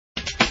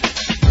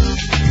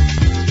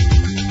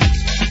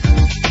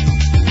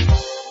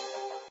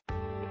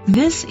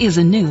This is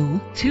a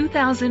new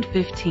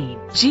 2015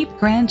 Jeep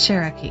Grand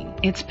Cherokee.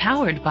 It's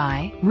powered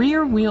by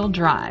rear-wheel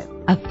drive,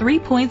 a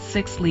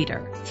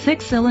 3.6-liter,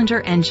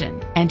 6-cylinder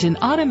engine, and an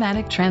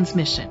automatic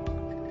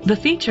transmission. The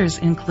features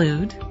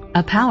include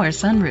a power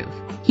sunroof,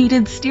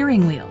 heated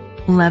steering wheel,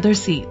 leather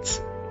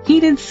seats,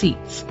 heated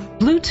seats,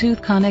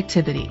 Bluetooth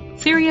connectivity,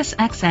 Sirius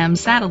XM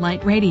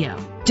satellite radio,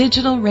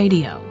 digital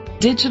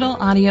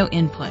audio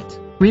input,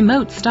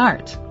 remote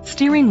start,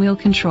 steering wheel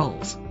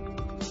controls.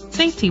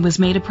 Safety was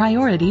made a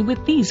priority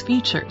with these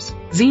features: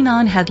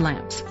 xenon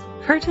headlamps,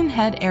 curtain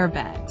head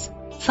airbags,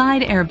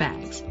 side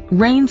airbags,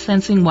 rain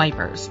sensing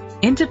wipers,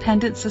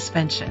 independent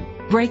suspension,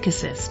 brake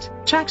assist,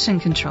 traction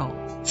control,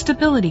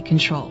 stability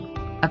control,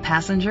 a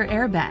passenger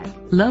airbag,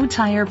 low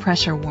tire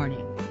pressure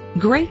warning.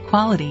 Great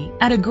quality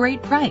at a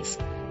great price.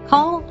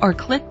 Call or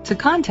click to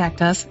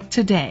contact us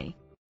today.